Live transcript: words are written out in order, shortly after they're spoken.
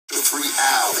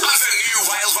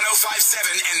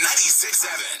and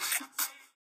 96.7.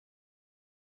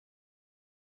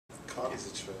 Carly's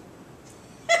a trip.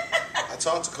 I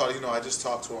talked to Carly, I just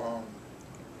talked to her,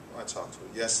 I talked to her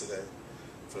yesterday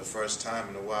for the first time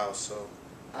in a while, so.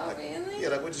 Oh, really?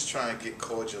 Yeah, we're just trying to get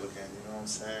cordial again, you know what I'm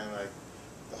saying? Like,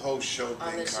 the whole show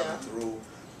thing coming through.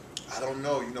 I don't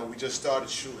know, we just started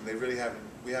shooting.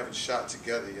 We haven't shot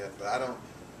together yet, but I don't,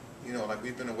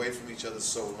 we've been away from each other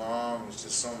so long, it's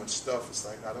just so much stuff, it's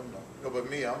like, I don't know. But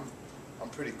me, I'm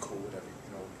pretty cool with everything,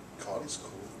 Carly's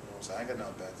cool, what I'm saying? I ain't got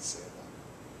nothing bad to say about it.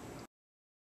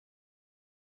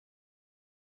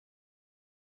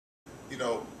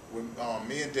 When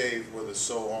me and Dave were the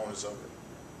sole owners of it,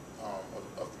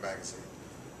 of the magazine.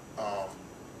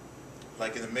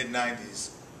 Like in the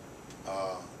mid-90s,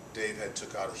 Dave had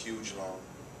took out a huge loan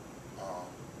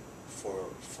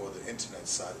for the internet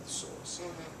side of the source.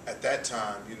 Mm-hmm. At that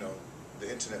time,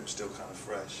 the internet was still kind of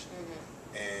fresh,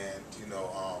 mm-hmm. and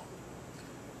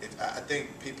I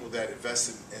think people that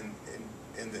invested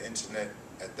in the internet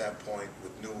at that point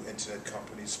with new internet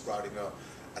companies sprouting up,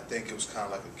 I think it was kind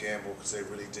of like a gamble because they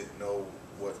really didn't know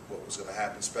what was going to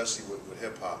happen, especially with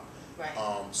hip hop. Right.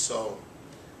 So,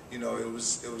 it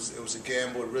was a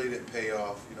gamble. It really didn't pay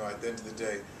off. At the end of the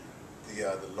day,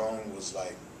 the loan was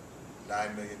like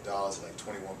 $9 million, like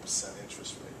 21%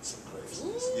 interest rate, some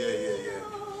craziness. Yeah.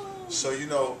 So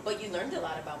But you learned a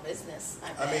lot about business.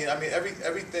 I mean,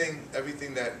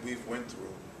 everything that we've went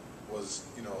through was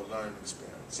a learning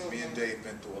experience. Mm-hmm. Me and Dave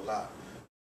been through a lot.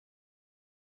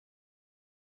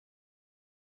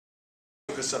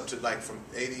 Took us up to like from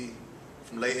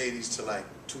late 80s to like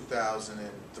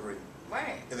 2003.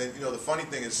 Right. And then the funny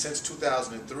thing is, since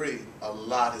 2003, a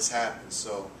lot has happened.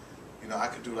 So, I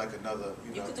could do like another.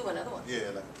 You could do another one.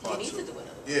 Yeah, like a part You need two. to do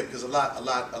another one. Yeah, because a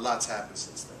lot's happened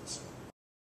since then. So.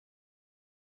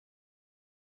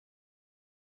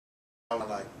 I was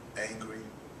like angry,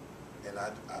 and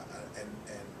I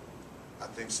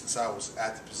think since I was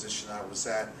at the position I was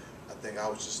at, I think I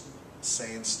was just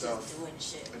saying stuff, just doing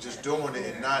shit, and just doing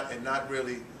it, and not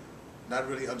really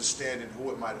understanding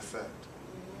who it might affect.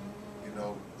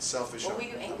 Selfish. What were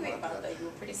you angry about? Though you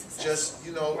were pretty successful. Just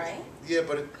right? Yeah,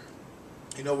 but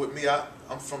with me,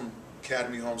 I'm from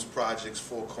Academy Homes Projects,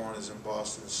 Four Corners in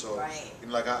Boston. So right.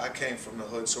 I came from the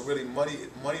hood. So really, money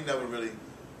never really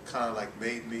kind of like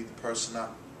made me the person I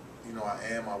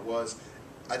was.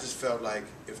 I just felt like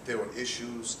if there were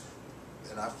issues,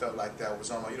 and I felt like that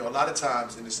was on my, a lot of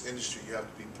times in this industry you have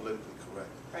to be politically correct.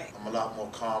 Right. I'm a lot more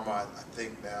calmer, I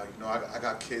think now. I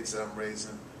got kids that I'm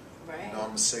raising. Right.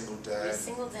 I'm a single dad. You're a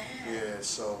single dad. Yeah,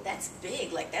 so. That's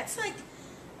big. Like, that's like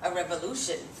a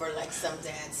revolution for like some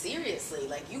dads. Seriously.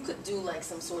 Like, you could do like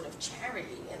some sort of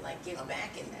charity and like give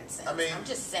back in that sense. I'm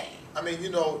just saying.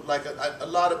 Like a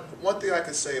lot of, one thing I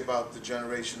can say about the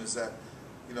generation is that,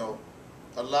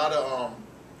 a lot of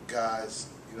guys,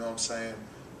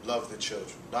 love their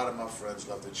children. A lot of my friends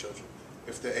love their children.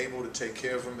 If they're able to take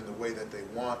care of them in the way that they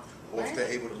want, or if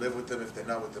they're able to live with them, if they're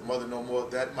not with their mother no more,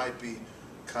 that might be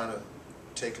kind of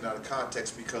taken out of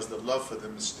context because the love for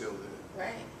them is still there.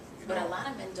 Right. But a lot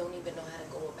of men don't even know how to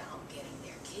go about getting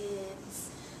their kids.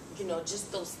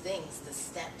 Just those things, the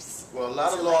steps. Well, a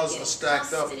lot of laws are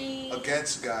stacked up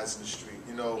against guys in the street.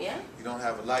 Yeah. You don't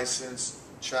have a license,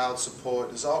 child support.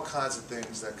 There's all kinds of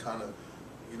things that kind of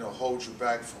hold you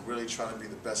back from really trying to be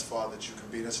the best father that you can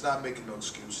be. And it's not making no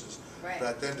excuses. Right. But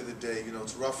at the end of the day,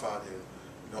 it's rough out here.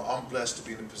 I'm blessed to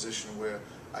be in a position where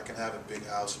I can have a big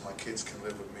house and my kids can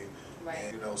live with me.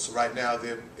 Right. And, so right now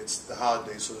it's the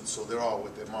holidays, so they're all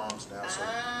with their moms now. So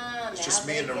it's just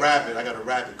me and the rabbit. I got a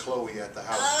rabbit, Chloe, at the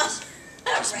house.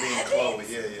 Just me and Chloe.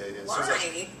 Yeah. Why? So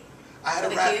I had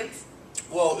for a rabbit. Kids?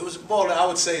 Well, it was more. I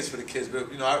would say it's for the kids, but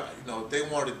they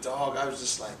wanted a dog. I was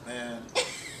just like, man.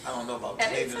 I don't know about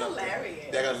cleaning up.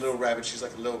 Hilarious. They got a little rabbit. She's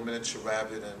like a little miniature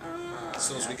rabbit, and as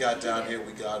soon as we got down here,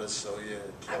 we got her. So yeah.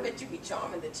 I bet you be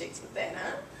charming the chicks with that,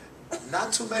 huh?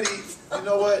 Not too many. You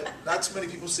know what? Not too many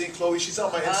people seeing Chloe. She's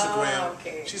on my Instagram. Oh,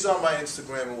 okay. She's on my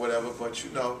Instagram or whatever. But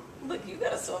Look, you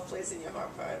got a soft place in your heart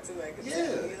for her too. I can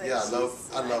tell you. Like, yeah.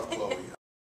 I love Chloe.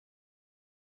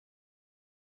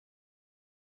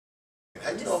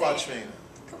 How you know about Trina?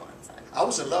 Come on, son. I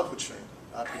was in love with Trina.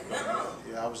 I know.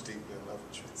 Yeah, I was deeply in love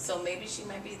with Trina. So maybe she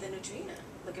might be the new Trina.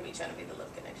 Look at me trying to be the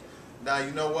love connection. Now,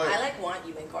 you know what? I want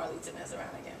you and Carly to mess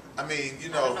around again. I mean, I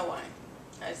don't know why.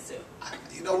 I just do.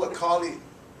 You know what, Carly?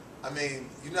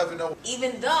 You never know.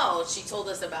 Even though she told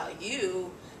us about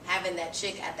you having that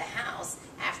chick at the house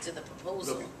after the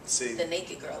proposal. Look, see, the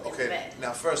naked girl in the bed.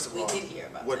 Now, first of all, we did hear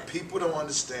about what that. people don't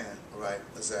understand, right,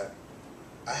 is that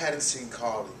I hadn't seen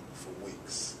Carly for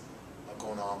weeks. I'm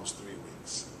going on almost 3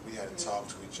 weeks. We hadn't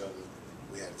talked to each other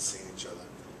we hadn't seen each other.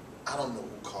 I don't know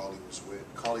who Carly was with.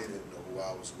 Carly didn't know who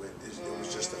I was with. It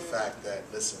was just the fact that,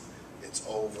 listen, it's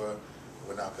over.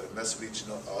 We're not going to mess with each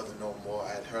other no more.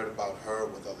 I had heard about her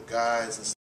with other guys and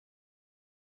stuff.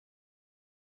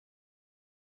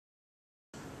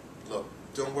 Look,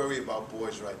 don't worry about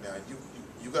boys right now.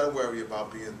 You got to worry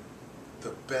about being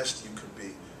the best you can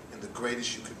be and the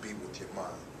greatest you can be with your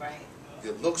mind. Right.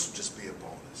 Your looks will just be a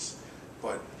bonus.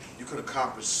 But you can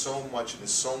accomplish so much, and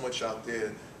there's so much out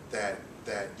there that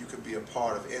you can be a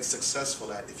part of and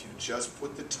successful at if you just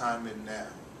put the time in now.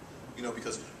 You know,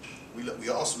 because we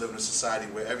also live in a society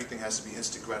where everything has to be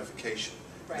instant gratification.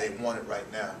 Right. They want it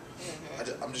right now.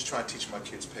 Mm-hmm. I'm just trying to teach my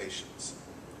kids patience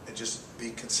and just be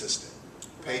consistent.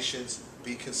 Right. Patience,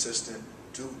 be consistent,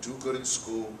 do good in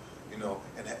school, you know,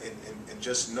 and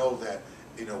just know that,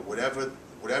 you know, whatever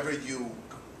you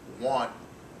want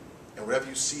and whatever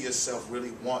you see yourself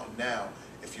really wanting now,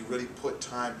 if you really put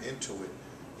time into it,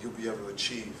 you'll be able to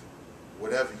achieve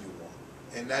whatever you want.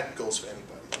 And that goes for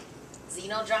anybody.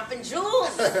 Zeno dropping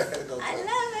jewels. No I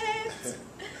love it.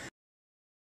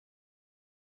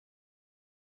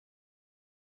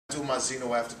 I do my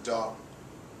Zeno After Dark.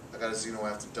 I got a Zeno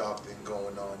After Dark thing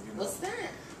going on. You know. What's that?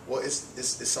 Well,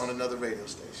 it's on another radio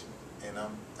station, and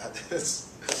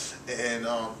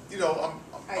you know,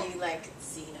 Are you like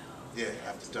Zeno? Yeah,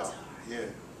 After Dark. Yeah.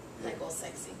 Like all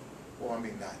sexy. Well, I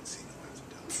mean, not Zeno After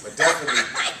Dark, but definitely.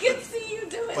 I can see you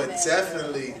doing but that.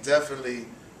 definitely,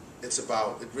 it's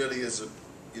about. It really is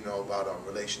about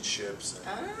relationships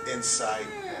and insight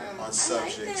on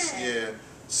subjects. Like that. Yeah.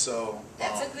 So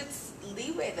that's a good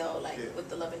leeway though, like with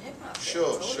the Love and Hip Hop.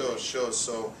 Sure. Totally.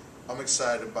 So I'm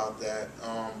excited about that.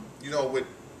 You know, with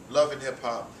Love and Hip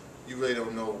Hop, you really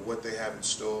don't know what they have in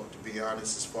store, to be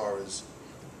honest, as far as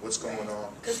what's going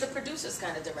on. Because the producers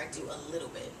kind of direct you a little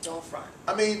bit. Don't front.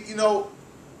 I mean, you know,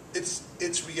 it's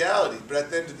reality, but at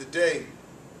the end of the day,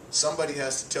 somebody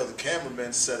has to tell the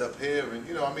cameraman set up here, and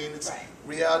you know, I mean, it's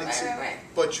reality. Right.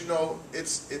 But you know,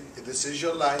 this is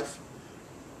your life,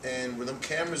 and when them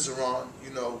cameras are on, you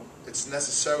know, it's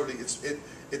necessary that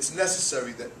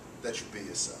you be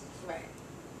yourself. Right.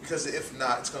 Because if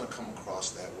not, it's gonna come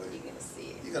across that way. You're gonna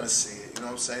see it. You're gonna see it. You know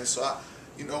what I'm saying? So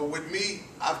you know, with me,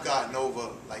 I've gotten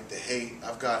over like the hate.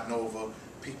 I've gotten over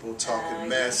people talking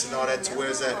mess and all that. To where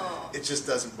it just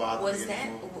doesn't bother me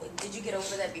anymore. Did you get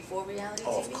over that before reality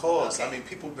Oh, TV? of course. Okay. I mean,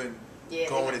 people have been Yeah,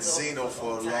 going at Zeno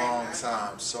for a long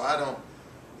time. So I don't,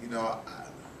 you know,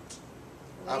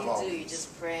 What do? You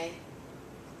just pray?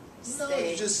 No,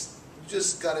 you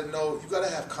just got to know, you got to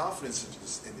have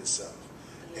confidence in yourself.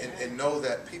 And know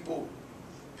that people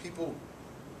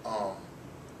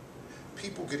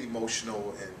get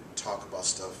emotional and talk about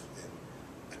stuff and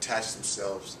attach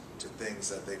themselves to things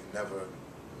that they've never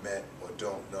met or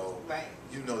don't know. Right.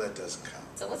 You know that doesn't count.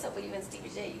 So what's up with you and Stevie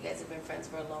J? You guys have been friends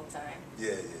for a long time.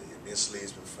 Yeah. Me and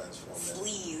Slee's been friends for a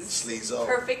minute. Sleaze.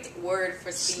 Perfect word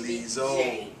for Stevie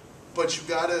J. But you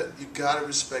gotta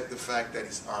respect the fact that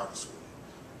he's honest with it.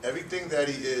 Everything that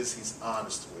he is, he's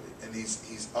honest with it, and he's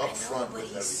upfront with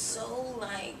everything. He's so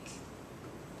like.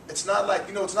 It's not like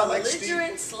it's not like Stevie.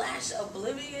 Belligerent /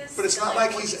 oblivious. But it's not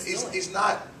like he's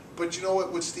not. But you know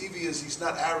what? What Stevie is, he's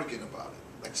not arrogant about it.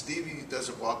 Like Stevie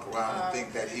doesn't walk around and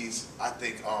think that he's. I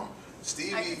think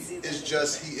Stevie is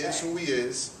just he is who he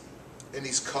is, and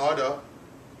he's caught up.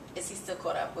 Is he still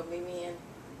caught up with Mimi and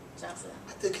Johnson?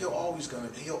 I think he'll always be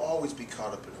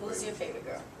caught up in the way. Who's your favorite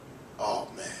girl? Oh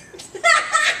man,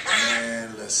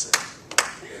 man, listen.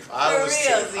 If I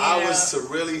was to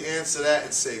really answer that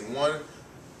and say one,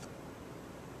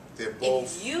 they're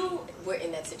both. If you were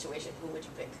in that situation, who would you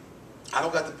pick? I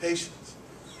don't got the patience.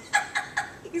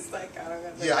 He's like, I don't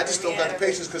got the I just don't got the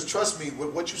patience because trust me,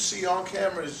 what you see on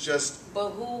camera is just. But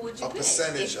who would you a pick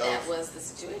percentage if that was the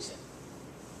situation?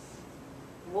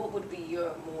 What would be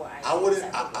your more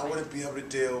ideal? I wouldn't be able to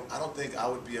deal. I don't think I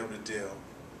would be able to deal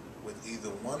with either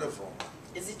one of them.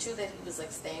 Is it true that he was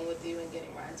like staying with you and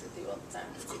getting rides with you all the time?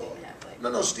 Of course. He didn't have, like...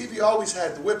 No. Stevie always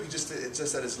had the whip. It's just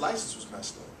that his license was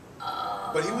messed up.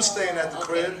 Oh, but he was staying at the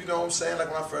crib. You know what I'm saying?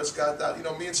 Like when I first got out,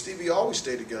 me and Stevie always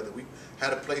stayed together. We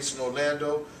had a place in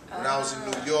Orlando. When I was in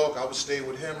New York, I would stay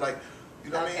with him. Like,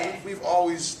 you know what I mean? We've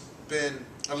always been.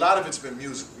 A lot of it's been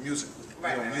music. Music. You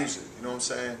know what I'm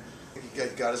saying? He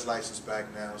got his license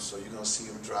back now, so you're gonna see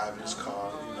him driving his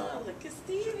car. You know. Look at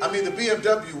Stevie. I mean, the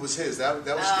BMW was his. That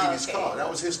was Stevie's car. That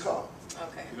was his car.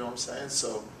 Okay. You know what I'm saying?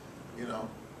 So, he and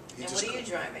just. What are you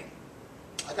driving?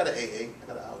 I got an AA. I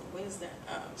got an Audi. What is that?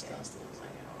 Oh, okay. It's downstairs.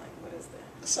 What is that?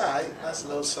 It's alright. Nice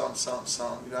little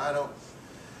something. I don't.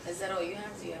 Is that all you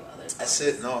have? Do you have other stuff? That's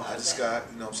it. No, I just got.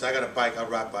 So I got a bike. I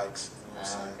ride bikes. You know what I'm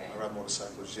saying? Okay. I ride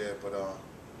motorcycles. Yeah, but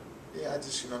Yeah, I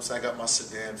just, you know what I'm saying, I got my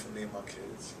sedan for me and my kids,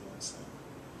 you know what I'm saying.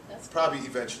 That's Probably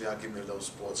eventually I'll give me a little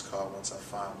sports car once I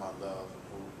find my love and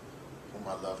who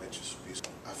my love interest will be. So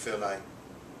I feel like,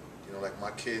 you know, like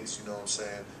my kids, you know what I'm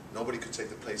saying, nobody could take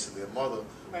the place of their mother,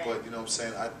 right. But, you know what I'm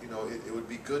saying, it would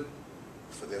be good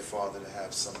for their father to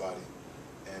have somebody.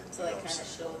 And, so like kind of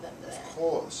show them that. Of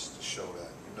course, to show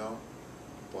that, you know.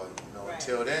 But, you know, right.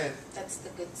 Until then, that's the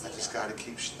good Zino. I just got to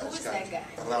keep... Who is that guy?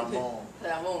 Ramon.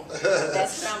 Ramon.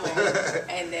 That's Ramon.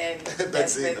 And then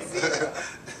that's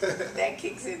Benzino. That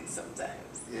kicks in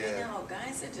sometimes. Yeah. I know,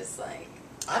 guys are just like...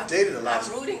 I've dated a lot.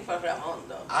 I'm rooting for Ramon,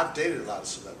 though. I've dated a lot of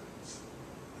celebrities.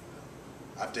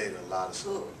 I've dated a lot of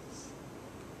celebrities.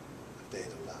 I've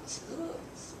dated a lot of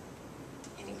celebrities.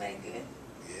 Anybody good?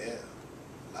 Yeah,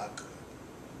 a lot good.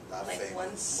 A lot like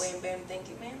famous. One Wham Bam Thank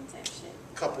You Man type shit.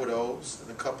 A couple of those,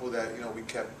 and a couple that, you know, we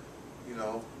kept, you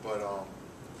know, but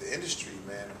the industry,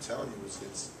 man, I'm telling you, it's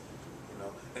you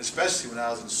know, and especially when I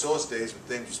was in the Source days when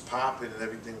things was popping and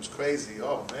everything was crazy,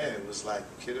 oh man, it was like,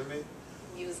 you kidding me?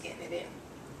 You was getting it in.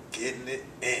 Getting it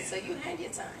in. So you had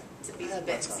your time to be the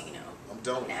Benzino. I'm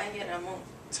done with Now you're Ramon.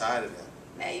 Tired of that.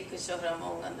 Now you can show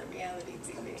Ramon on the reality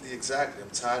TV. Exactly, I'm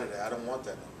tired of that. I don't want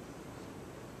that no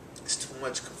more. It's too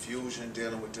much confusion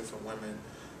dealing with different women.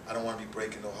 I don't want to be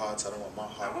breaking no hearts. I don't want my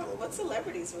heart broken. What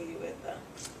celebrities were you with, though?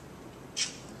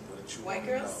 White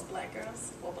girls, black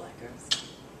girls, or black girls?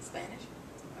 Spanish?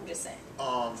 I'm just saying.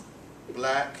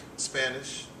 Black,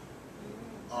 Spanish,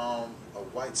 a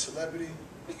white celebrity.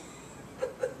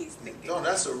 He's thinking. No,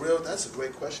 that's a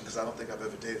great question because I don't think I've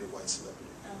ever dated a white celebrity.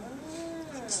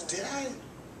 Did I?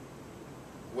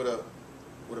 Would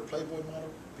a Playboy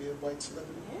model be a white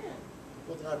celebrity? Yeah.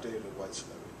 Well, then I've dated a white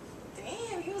celebrity.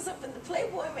 Damn, he was up in the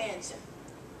Playboy mansion.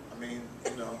 I mean,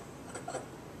 you know what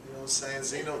I'm saying?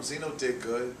 Zino did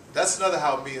good. That's another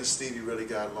how me and Stevie really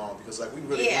got along because like we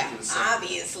really went through the same.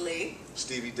 Obviously.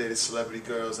 Stevie dated celebrity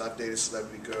girls. I've dated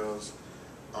celebrity girls.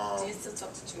 Do you still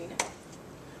talk to Trina?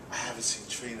 I haven't seen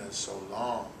Trina in so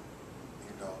long.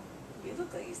 You know. You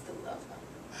look like you still love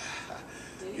her.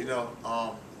 Do you? You know,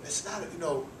 it's not. You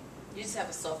know. You just have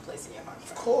a soft place in your heart.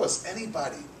 Of course,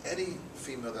 anybody, any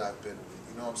female that I've been with.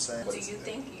 You know what I'm saying? Do you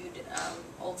think you'd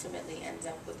ultimately end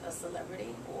up with a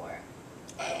celebrity or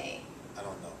I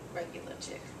don't know. Regular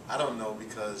chick? I don't know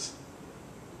because,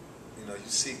 you know, you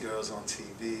see girls on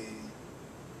TV,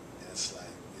 and it's like,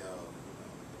 yo, you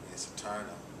know, it's a turn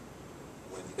on.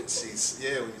 When you can see,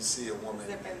 when you see a woman. Is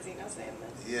that Benzino saying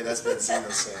that? Yeah, that's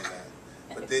Benzino saying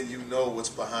that. But then you know what's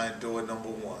behind door number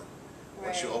one.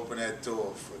 Once you open that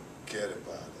door, forget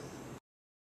about it.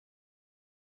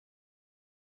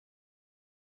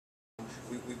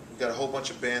 We got a whole bunch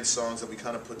of band songs that we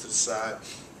kind of put to the side,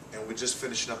 and we're just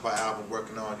finishing up our album,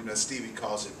 working on, you know, Stevie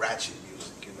calls it ratchet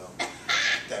music, you know,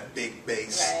 that big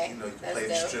bass, you know, you can play in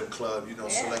the strip club, you know,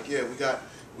 so like, we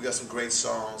got some great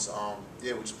songs,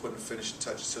 we're just putting the finishing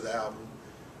touches to the album,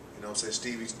 you know what I'm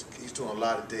saying, he's doing a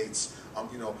lot of dates,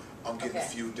 you know, I'm getting a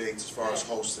few dates as far as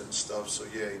hosting and stuff, so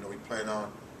you know, we plan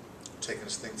on taking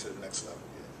this thing to the next level,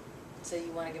 So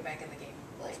you want to get back in the game?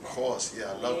 Like of course,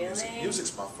 I love music.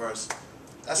 Music's my first.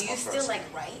 That's my first. Do you still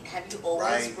like write? Have you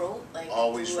always wrote? Like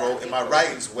always wrote, and my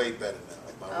writing's way better now.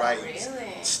 Like my writing's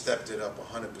really? Stepped it up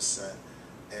 100%.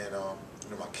 And you know,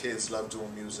 my kids love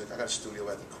doing music. I got a studio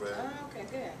at the crib. Oh, okay,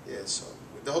 good. Yeah, so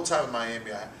the whole time in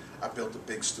Miami, I built a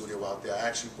big studio out there. I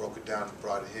actually broke it down and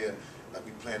brought it here. Like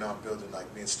we plan on building,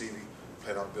 like me and Stevie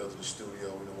plan on building a studio.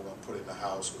 You know, we're gonna put it in a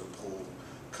house with a pool,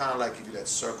 kind of like you do that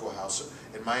Circle House.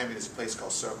 In Miami, there's a place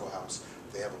called Circle House.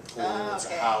 They have a pool, it's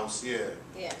a house,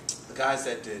 Yeah. The guys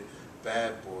that did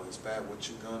Bad Boys, What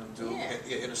You Gonna Do,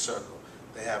 Inner Circle,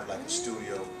 they have like a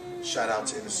studio. Shout out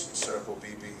to Inner Circle,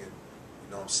 BB, and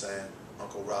you know what I'm saying,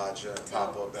 Uncle Roger, and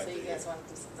Papa back there. So you guys want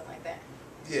to do something like that?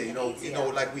 Yeah, you know,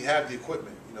 like we have the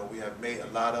equipment. You know, we have made a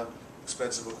lot of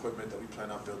expensive equipment that we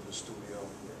plan on building the studio,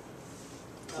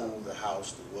 the pool, the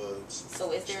house, the woods.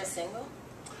 So is there a single?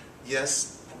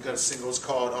 Yes, we got a single. It's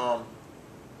called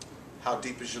How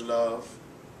Deep Is Your Love?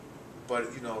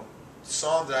 But, you know, the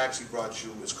song that I actually brought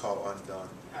you is called Undone.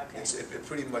 Okay. It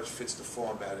pretty much fits the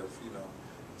format of, you know,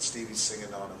 Stevie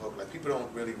singing on the hook. Like, people don't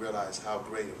really realize how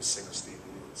great of a singer Stevie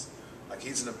is. Like,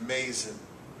 he's an amazing,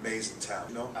 amazing talent,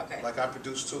 you know? Okay. Like, I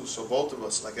produce too, so both of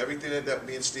us, like, everything that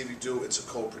me and Stevie do, it's a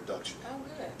co-production. Oh,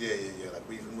 good. Yeah. Like,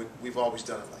 we've always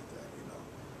done it like that, you know?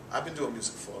 I've been doing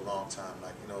music for a long time.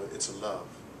 Like, you know, it's a love.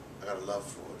 I got a love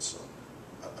for it, so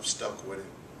I'm stuck with it.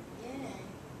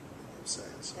 So.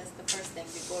 That's the first thing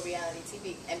before reality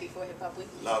TV and before Hip Hop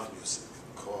Weekly. Love music,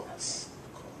 of course.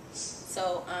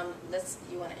 So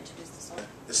you want to introduce the song?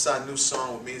 This is our new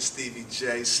song with me and Stevie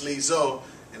J, Sleezo,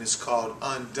 and it's called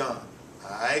Undone. All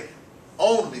right.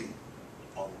 only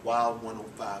on Wild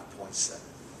 105.7.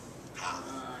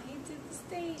 Oh, he did the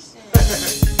station.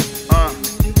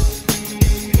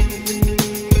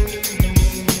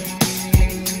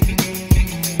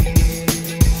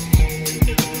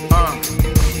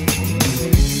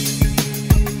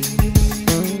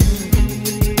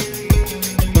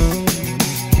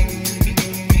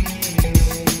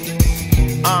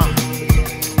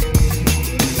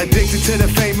 Addicted to the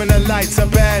fame and the lights, a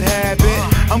bad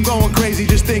habit. I'm going crazy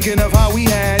just thinking of how we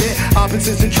had it.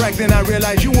 Opposites attract, then I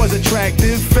realized you was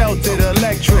attractive. Felt it,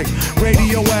 electric,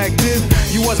 radioactive.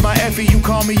 You was my Effie, you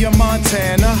call me your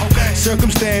Montana.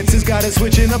 Circumstances got us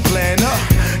switching a planner.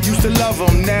 Used to love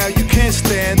them, now you can't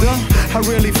stand them. I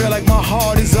really feel like my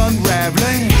heart is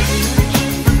unraveling.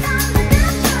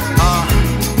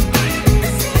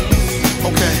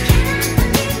 Okay.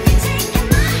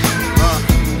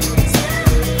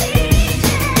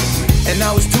 And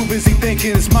I was too busy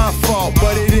thinking it's my fault,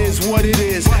 but it is what it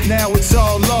is, now it's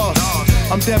all lost.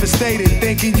 I'm devastated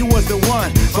thinking you was the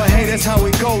one, but hey, that's how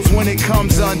it goes when it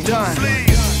comes undone.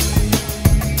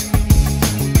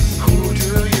 Who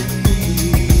do you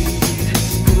need?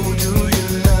 Who do you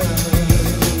love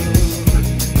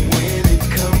when it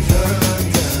comes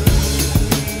undone?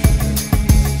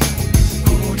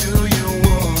 Who do you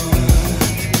want?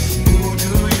 Who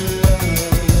do you love?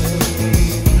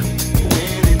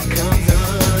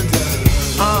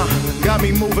 Got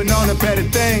me moving on to better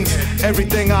things.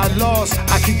 Everything I lost,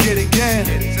 I could get again.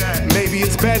 Maybe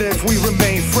it's better if we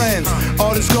remain friends.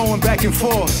 All this going back and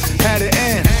forth had an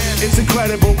end. It's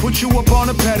incredible, put you up on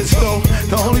a pedestal.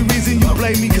 The only reason you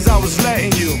played me cause I was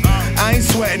letting you. I ain't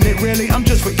sweating it really, I'm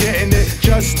just forgetting it.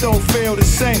 Just don't feel the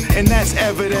same, and that's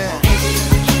evident.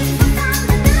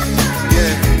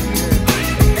 Yeah.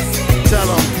 Tell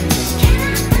 'em.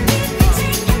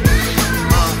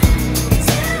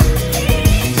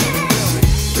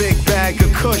 Bag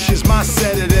of kush is my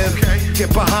sedative.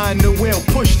 Get behind the wheel,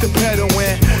 push the pedal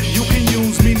in. You can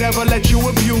use me, never let you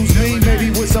abuse me. Maybe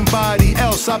with somebody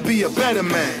else I'll be a better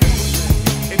man.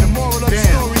 And the moral of the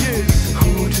story is,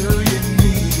 who do you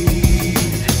need?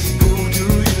 Who do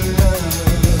you love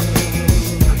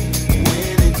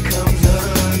when it comes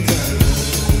undone?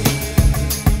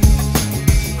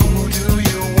 Who do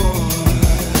you want?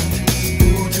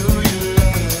 Who do you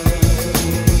love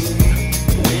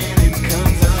when it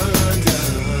comes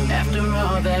undone? After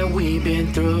all that we've been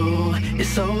through,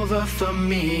 it's over for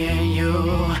me and you.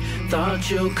 Thought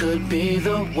you could be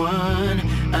the one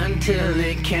until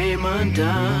it came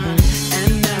undone.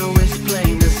 And now it's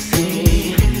plain